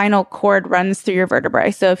 your spinal cord runs through your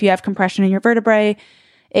vertebrae. So if you have compression in your vertebrae,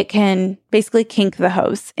 it can basically kink the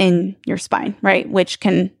hose in your spine, right? Which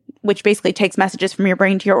basically takes messages from your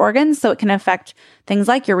brain to your organs. So it can affect things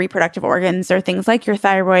like your reproductive organs or things like your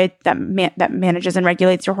thyroid that manages and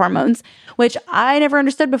regulates your hormones, which I never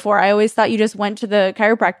understood before. I always thought you just went to the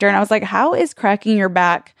chiropractor and I was like, how is cracking your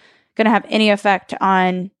back going to have any effect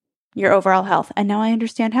on your overall health. And now I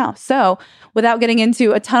understand how. So without getting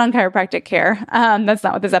into a ton on chiropractic care, that's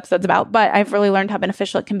not what this episode's about, but I've really learned how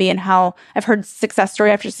beneficial it can be and how I've heard success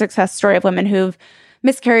story after success story of women who've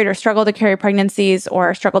miscarried or struggled to carry pregnancies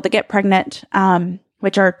or struggled to get pregnant,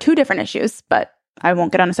 which are two different issues, but I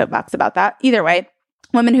won't get on a soapbox about that. Either way,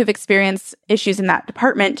 women who've experienced issues in that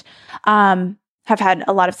department have had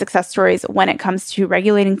a lot of success stories when it comes to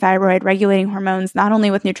regulating thyroid, regulating hormones, not only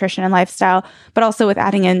with nutrition and lifestyle, but also with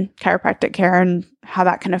adding in chiropractic care and how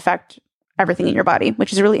that can affect everything in your body,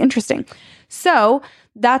 which is really interesting. So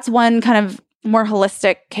that's one kind of more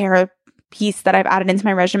holistic care piece that I've added into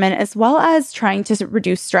my regimen, as well as trying to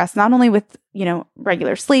reduce stress, not only with,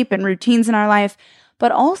 regular sleep and routines in our life,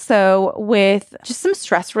 but also with just some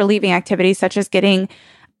stress relieving activities, such as getting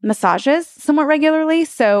massages somewhat regularly.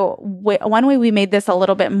 So one way we made this a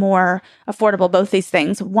little bit more affordable, both these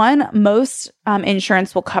things. One, most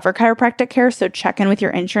insurance will cover chiropractic care. So check in with your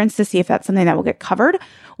insurance to see if that's something that will get covered.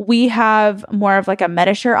 We have more of like a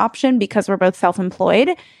Medishare option because we're both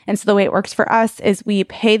self-employed. And so the way it works for us is we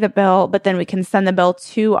pay the bill, but then we can send the bill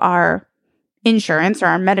to our insurance or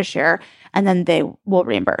our Medishare, and then they will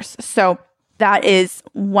reimburse. So that is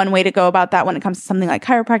one way to go about that when it comes to something like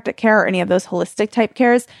chiropractic care or any of those holistic type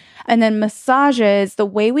cares. And then massages, the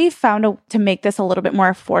way we found to make this a little bit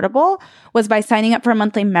more affordable was by signing up for a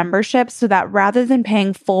monthly membership so that rather than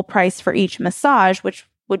paying full price for each massage, which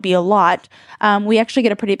would be a lot, we actually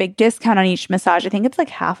get a pretty big discount on each massage. I think it's like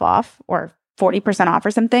half off or 40% off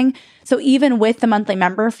or something. So even with the monthly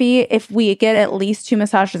member fee, if we get at least 2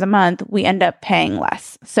 massages a month, we end up paying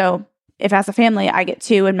less. So if as a family, I get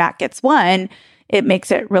 2 and Matt gets 1, it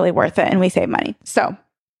makes it really worth it and we save money. So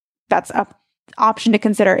that's an option to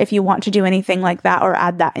consider if you want to do anything like that or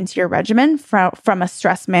add that into your regimen from a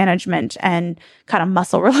stress management and kind of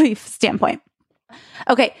muscle relief standpoint.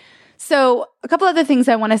 Okay, so a couple other things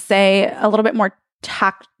I want to say a little bit more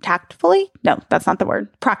tactfully. No, that's not the word.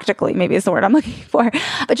 Practically, maybe is the word I'm looking for.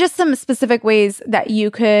 But just some specific ways that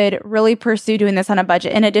you could really pursue doing this on a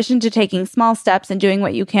budget, in addition to taking small steps and doing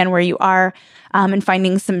what you can where you are, and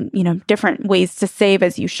finding some, different ways to save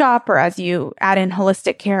as you shop or as you add in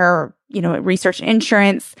holistic care or, research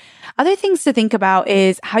insurance. Other things to think about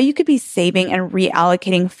is how you could be saving and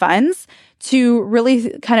reallocating funds to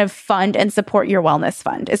really kind of fund and support your wellness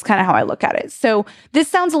fund is kind of how I look at it. So this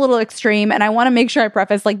sounds a little extreme, and I want to make sure I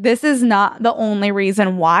preface, this is not the only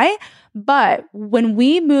reason why, but when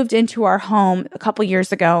we moved into our home a couple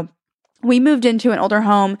years ago, we moved into an older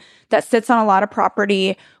home that sits on a lot of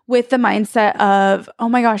property with the mindset of, oh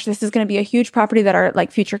my gosh, this is going to be a huge property that our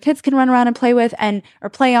future kids can run around and play with or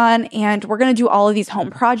play on. And we're going to do all of these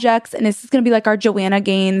home projects. And this is going to be like our Joanna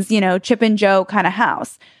Gaines, Chip and Jo kind of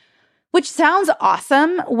house. Which sounds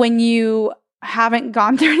awesome when you haven't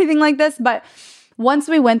gone through anything like this. But once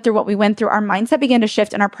we went through what we went through, our mindset began to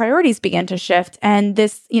shift and our priorities began to shift. And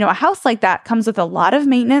this, a house like that comes with a lot of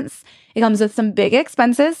maintenance. It comes with some big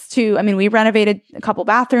expenses we renovated a couple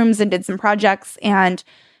bathrooms and did some projects, and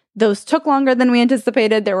those took longer than we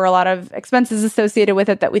anticipated. There were a lot of expenses associated with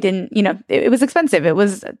it that we didn't, it was expensive. It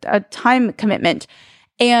was a time commitment.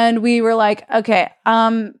 And we were like, okay,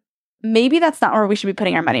 maybe that's not where we should be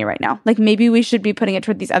putting our money right now. Maybe we should be putting it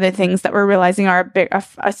toward these other things that we're realizing are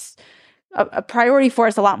a priority for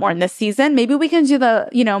us a lot more in this season. Maybe we can do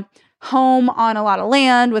the, home on a lot of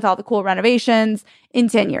land with all the cool renovations in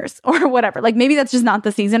 10 years or whatever. Maybe that's just not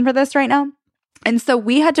the season for this right now. And so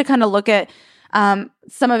we had to kind of look at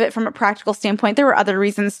some of it from a practical standpoint. There were other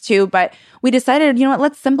reasons too, but we decided,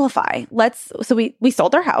 let's simplify. So we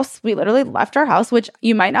sold our house. We literally left our house, which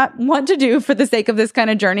you might not want to do for the sake of this kind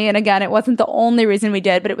of journey. And again, it wasn't the only reason we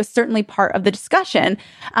did, but it was certainly part of the discussion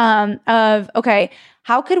of, okay,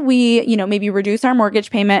 how could we, maybe reduce our mortgage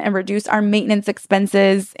payment and reduce our maintenance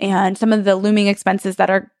expenses and some of the looming expenses that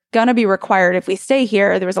are going to be required if we stay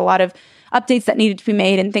here. There was a lot of updates that needed to be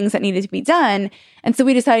made and things that needed to be done. And so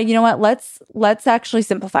we decided, let's actually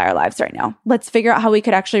simplify our lives right now. Let's figure out how we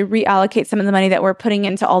could actually reallocate some of the money that we're putting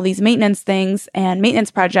into all these maintenance things and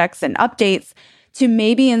maintenance projects and updates to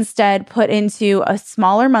maybe instead put into a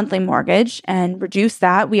smaller monthly mortgage and reduce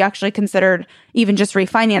that. We actually considered even just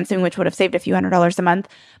refinancing, which would have saved a few $100s a month.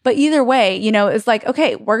 But either way, it's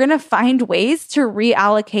okay, we're going to find ways to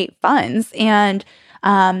reallocate funds and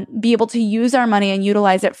be able to use our money and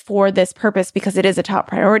utilize it for this purpose because it is a top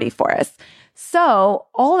priority for us. So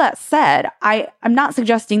all that said, I'm not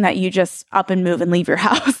suggesting that you just up and move and leave your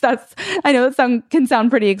house. I know it can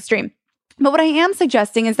sound pretty extreme. But what I am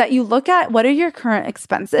suggesting is that you look at what are your current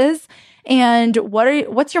expenses and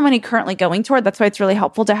what's your money currently going toward. That's why it's really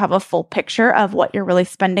helpful to have a full picture of what you're really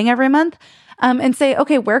spending every month, and say,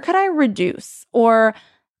 okay, where could I reduce? Or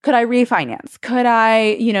Could I refinance? Could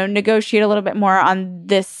I, negotiate a little bit more on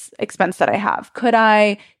this expense that I have? Could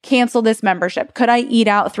I cancel this membership? Could I eat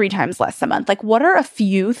out 3 times less a month? Like, what are a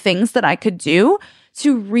few things that I could do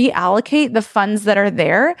to reallocate the funds that are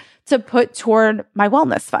there to put toward my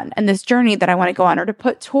wellness fund and this journey that I want to go on, or to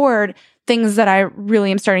put toward things that I really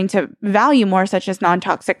am starting to value more, such as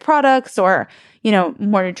non-toxic products or,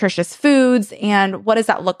 more nutritious foods? And what does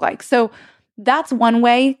that look like? So that's one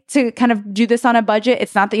way to kind of do this on a budget.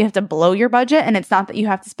 It's not that you have to blow your budget, and it's not that you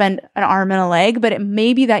have to spend an arm and a leg, but it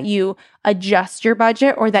may be that you adjust your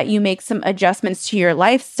budget, or that you make some adjustments to your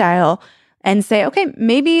lifestyle and say, okay,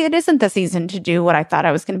 maybe it isn't the season to do what I thought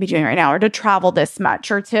I was going to be doing right now, or to travel this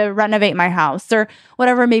much, or to renovate my house, or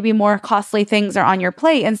whatever maybe more costly things are on your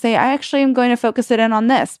plate, and say, I actually am going to focus it in on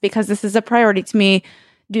this because this is a priority to me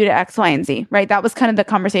due to X, Y, and Z, right? That was kind of the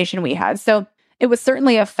conversation we had. So it was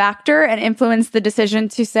certainly a factor and influenced the decision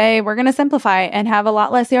to say, we're going to simplify and have a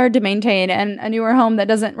lot less yard to maintain, and a newer home that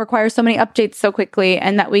doesn't require so many updates so quickly,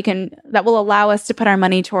 and that will allow us to put our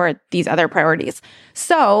money toward these other priorities.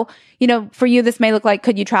 So, for you, this may look like,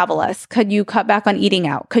 could you travel less? Could you cut back on eating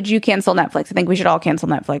out? Could you cancel Netflix? I think we should all cancel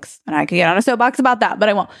Netflix, and I could get on a soapbox about that, but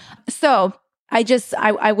I won't. So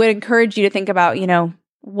I would encourage you to think about,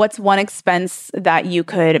 what's one expense that you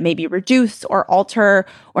could maybe reduce or alter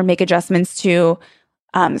or make adjustments to,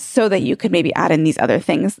 so that you could maybe add in these other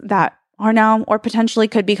things that are now or potentially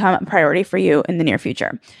could become a priority for you in the near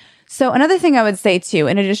future. So another thing I would say too,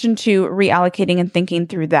 in addition to reallocating and thinking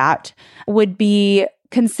through that, would be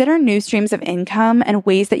consider new streams of income and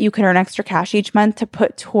ways that you could earn extra cash each month to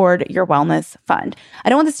put toward your wellness fund. I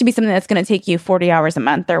don't want this to be something that's going to take you 40 hours a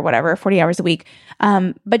month or whatever, 40 hours a week,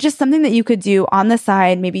 but just something that you could do on the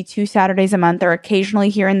side, maybe 2 Saturdays a month or occasionally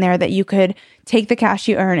here and there, that you could take the cash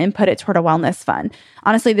you earn and put it toward a wellness fund.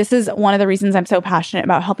 Honestly, this is one of the reasons I'm so passionate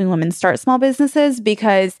about helping women start small businesses,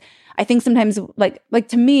 because I think sometimes, like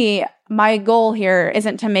to me, my goal here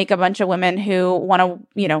isn't to make a bunch of women who want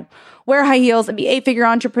to, wear high heels and be 8-figure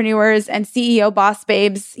entrepreneurs and CEO boss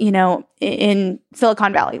babes, in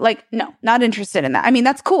Silicon Valley. Like, no, not interested in that. I mean,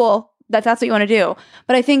 that's cool. That's what you want to do.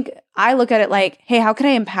 But I think I look at it like, hey, how can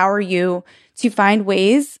I empower you to find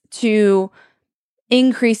ways to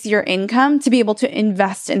increase your income, to be able to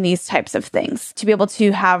invest in these types of things, to be able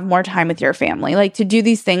to have more time with your family, like to do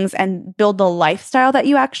these things and build the lifestyle that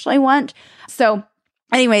you actually want. So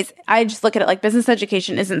anyways, I just look at it like business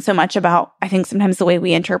education isn't so much about, I think sometimes the way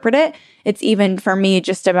we interpret it, it's even for me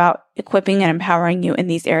just about equipping and empowering you in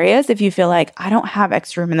these areas. If you feel like I don't have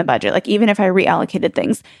extra room in the budget, like even if I reallocated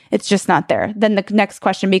things, it's just not there. Then the next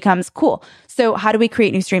question becomes, cool, so how do we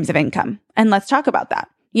create new streams of income? And let's talk about that.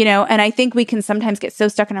 And I think we can sometimes get so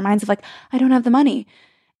stuck in our minds of like, I don't have the money,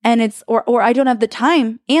 and it's, or I don't have the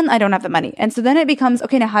time and I don't have the money. And so then it becomes,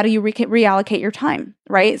 okay, now how do you reallocate your time,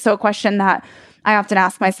 right? So a question that I often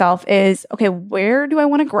ask myself is, okay, where do I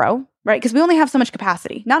want to grow, right? Because we only have so much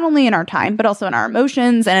capacity, not only in our time, but also in our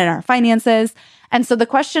emotions and in our finances. And so the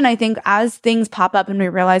question, I think, as things pop up and we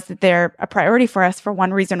realize that they're a priority for us for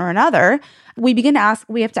one reason or another, we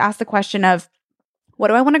have to ask the question of, what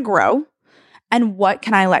do I want to grow? And what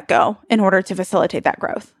can I let go in order to facilitate that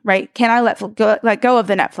growth, right? Can I let go of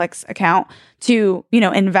the Netflix account to,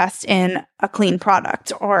 invest in a clean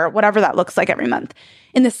product or whatever that looks like every month?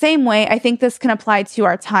 In the same way, I think this can apply to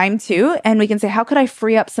our time too. And we can say, how could I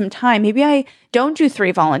free up some time? Maybe I don't do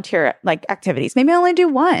 3 volunteer activities. Maybe I only do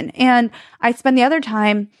 1. And I spend the other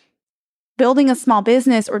time building a small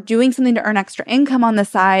business or doing something to earn extra income on the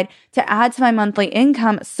side to add to my monthly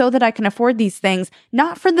income so that I can afford these things,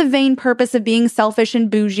 not for the vain purpose of being selfish and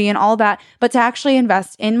bougie and all that, but to actually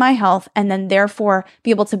invest in my health and then therefore be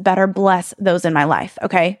able to better bless those in my life.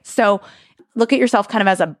 Okay. So look at yourself kind of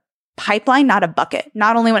as a pipeline, not a bucket,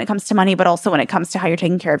 not only when it comes to money, but also when it comes to how you're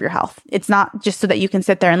taking care of your health. It's not just so that you can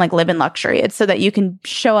sit there and live in luxury. It's so that you can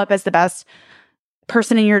show up as the best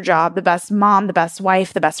person in your job, the best mom, the best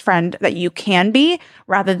wife, the best friend that you can be,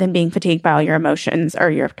 rather than being fatigued by all your emotions or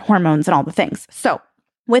your hormones and all the things. So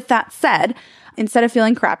with that said, instead of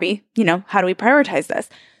feeling crappy, how do we prioritize this?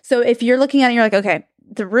 So if you're looking at it and you're like, okay,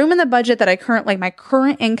 the room in the budget that my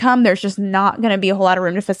current income, there's just not going to be a whole lot of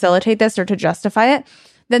room to facilitate this or to justify it.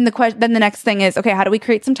 Then the next thing is, okay, how do we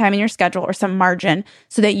create some time in your schedule or some margin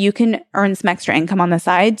so that you can earn some extra income on the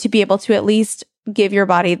side to be able to at least give your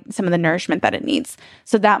body some of the nourishment that it needs?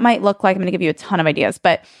 So that might look like, I'm going to give you a ton of ideas,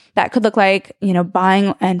 but that could look like,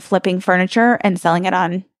 buying and flipping furniture and selling it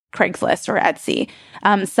on Craigslist or Etsy,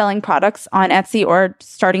 selling products on Etsy or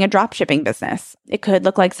starting a drop shipping business. It could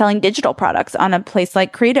look like selling digital products on a place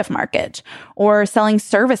like Creative Market or selling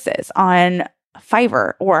services on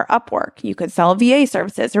Fiverr or Upwork. You could sell VA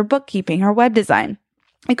services or bookkeeping or web design.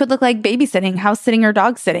 It could look like babysitting, house sitting, or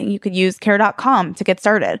dog sitting. You could use care.com to get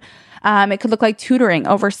started. It could look like tutoring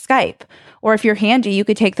over Skype. Or if you're handy, you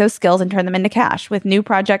could take those skills and turn them into cash. With new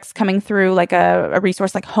projects coming through, like a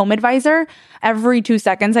resource like Home Advisor, every 2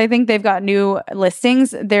 seconds, I think they've got new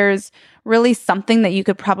listings. There's really something that you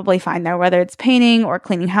could probably find there, whether it's painting or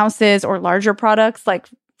cleaning houses or larger products like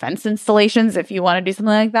fence installations. If you want to do something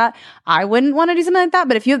like that, I wouldn't want to do something like that.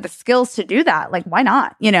 But if you have the skills to do that, like, why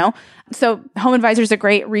not? So Home Advisor is a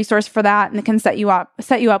great resource for that, and it can set you up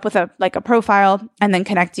with a profile and then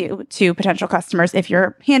connect you to potential customers if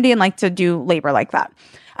you're handy and like to do labor like that.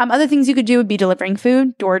 Other things you could do would be delivering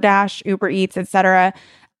food, DoorDash, Uber Eats, etc.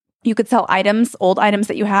 You could sell items, old items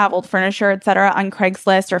that you have, old furniture, etc. on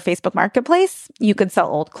Craigslist or Facebook Marketplace. You could sell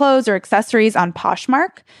old clothes or accessories on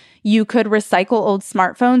Poshmark. You could recycle old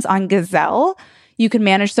smartphones on Gazelle. You could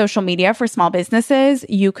manage social media for small businesses.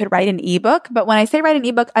 You could write an ebook. But when I say write an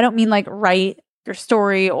ebook, I don't mean like write your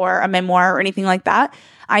story or a memoir or anything like that.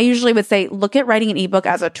 I usually would say, look at writing an ebook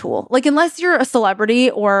as a tool. Like, unless you're a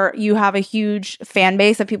celebrity or you have a huge fan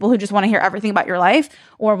base of people who just want to hear everything about your life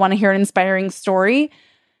or want to hear an inspiring story,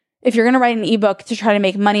 if you're going to write an ebook to try to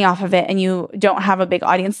make money off of it and you don't have a big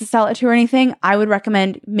audience to sell it to or anything, I would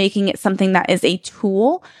recommend making it something that is a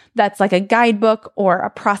tool that's like a guidebook or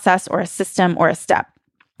a process or a system or a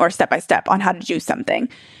step-by-step on how to do something.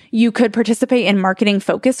 You could participate in marketing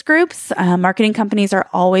focus groups. Marketing companies are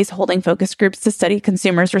always holding focus groups to study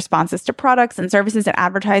consumers' responses to products and services and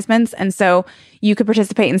advertisements. And so you could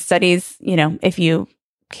participate in studies, if you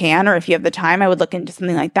can, or if you have the time, I would look into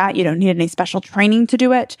something like that. You don't need any special training to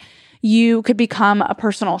do it. You could become a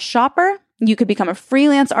personal shopper. You could become a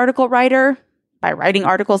freelance article writer by writing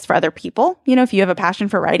articles for other people. If you have a passion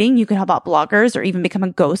for writing, you could help out bloggers or even become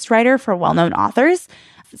a ghostwriter for well-known authors.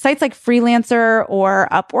 Sites like Freelancer or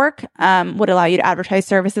Upwork would allow you to advertise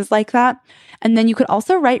services like that. And then you could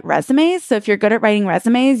also write resumes. So if you're good at writing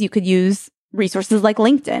resumes, you could use resources like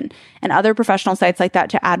LinkedIn and other professional sites like that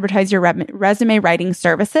to advertise your resume writing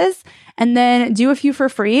services, and then do a few for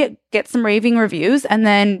free, get some raving reviews, and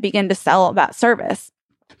then begin to sell that service.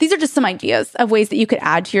 These are just some ideas of ways that you could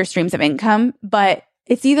add to your streams of income, but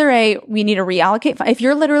it's either we need to reallocate. If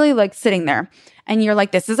you're literally like sitting there and you're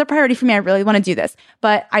like, this is a priority for me, I really want to do this,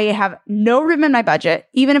 but I have no room in my budget.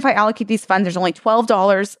 Even if I allocate these funds, there's only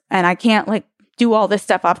 $12 and I can't like do all this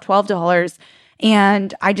stuff off $12.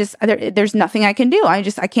 And there's nothing I can do. I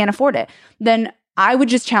can't afford it. Then I would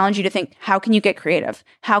just challenge you to think, how can you get creative?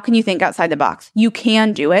 How can you think outside the box? You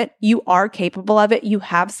can do it. You are capable of it. You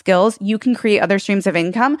have skills. You can create other streams of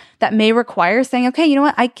income that may require saying, okay, you know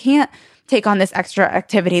what? I can't take on this extra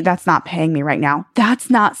activity that's not paying me right now. That's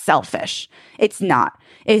not selfish. It's not.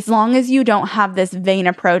 As long as you don't have this vain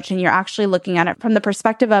approach and you're actually looking at it from the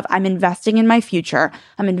perspective of, I'm investing in my future,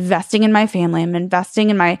 I'm investing in my family, I'm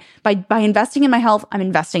investing in by investing in my health, I'm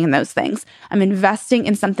investing in those things. I'm investing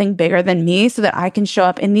in something bigger than me so that I can show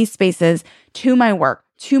up in these spaces to my work,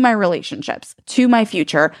 to my relationships, to my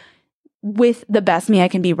future with the best me I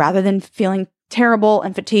can be, rather than feeling terrible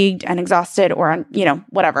and fatigued and exhausted or,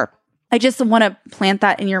 whatever. I just want to plant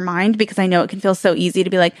that in your mind, because I know it can feel so easy to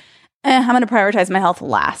be like, I'm going to prioritize my health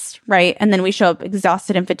last, right? And then we show up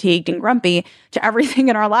exhausted and fatigued and grumpy to everything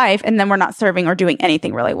in our life, and then we're not serving or doing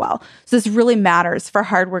anything really well. So this really matters for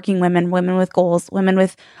hardworking women, women with goals, women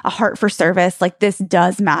with a heart for service. Like, this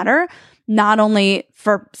does matter, not only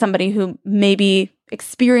for somebody who may be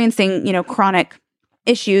experiencing, chronic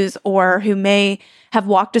issues or who may have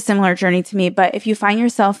walked a similar journey to me, but if you find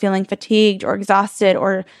yourself feeling fatigued or exhausted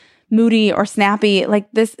or moody or snappy like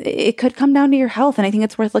this, it could come down to your health. And I think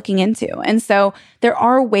it's worth looking into. And so there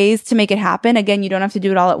are ways to make it happen. Again, you don't have to do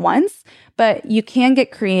it all at once, but you can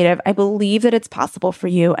get creative. I believe that it's possible for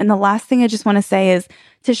you. And the last thing I just want to say is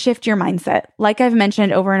to shift your mindset. Like I've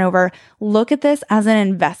mentioned over and over, look at this as an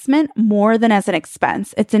investment more than as an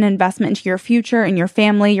expense. It's an investment into your future and your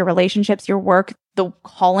family, your relationships, your work, the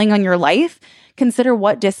calling on your life. Consider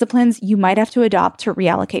what disciplines you might have to adopt to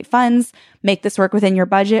reallocate funds, make this work within your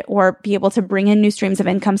budget, or be able to bring in new streams of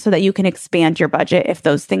income so that you can expand your budget if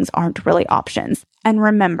those things aren't really options. And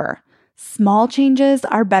remember, small changes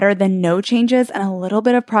are better than no changes, and a little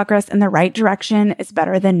bit of progress in the right direction is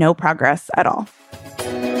better than no progress at all.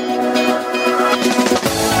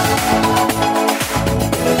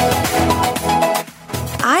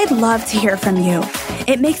 I'd love to hear from you.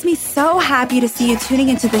 It makes me so happy to see you tuning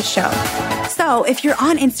into this show. So if you're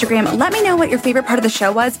on Instagram, let me know what your favorite part of the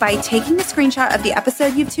show was by taking a screenshot of the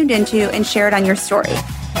episode you've tuned into and share it on your story.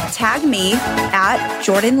 Tag me at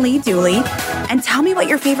Jordan Lee Dooley and tell me what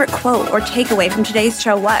your favorite quote or takeaway from today's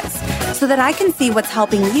show was, so that I can see what's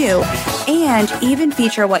helping you and even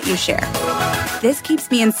feature what you share. This keeps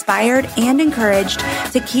me inspired and encouraged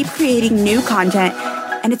to keep creating new content,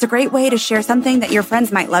 and it's a great way to share something that your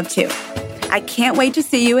friends might love too. I can't wait to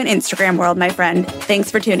see you in Instagram world, my friend. Thanks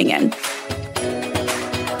for tuning in.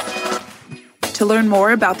 To learn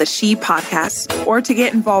more about the She Podcast or to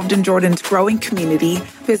get involved in Jordan's growing community,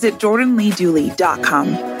 visit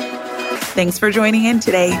jordanleedooley.com. Thanks for joining in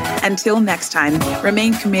today. Until next time,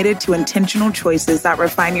 remain committed to intentional choices that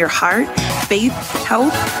refine your heart, faith,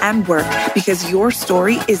 health, and work, because your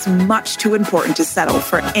story is much too important to settle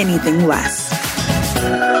for anything less.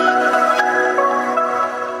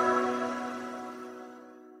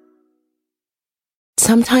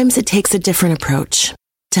 Sometimes it takes a different approach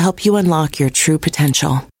to help you unlock your true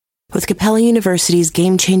potential. With Capella University's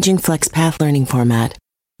game-changing FlexPath learning format,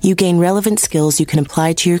 you gain relevant skills you can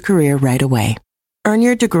apply to your career right away. Earn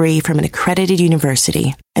your degree from an accredited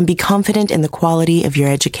university and be confident in the quality of your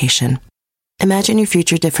education. Imagine your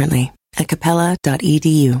future differently at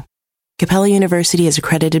capella.edu. Capella University is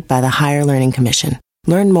accredited by the Higher Learning Commission.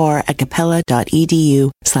 Learn more at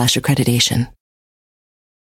capella.edu/accreditation.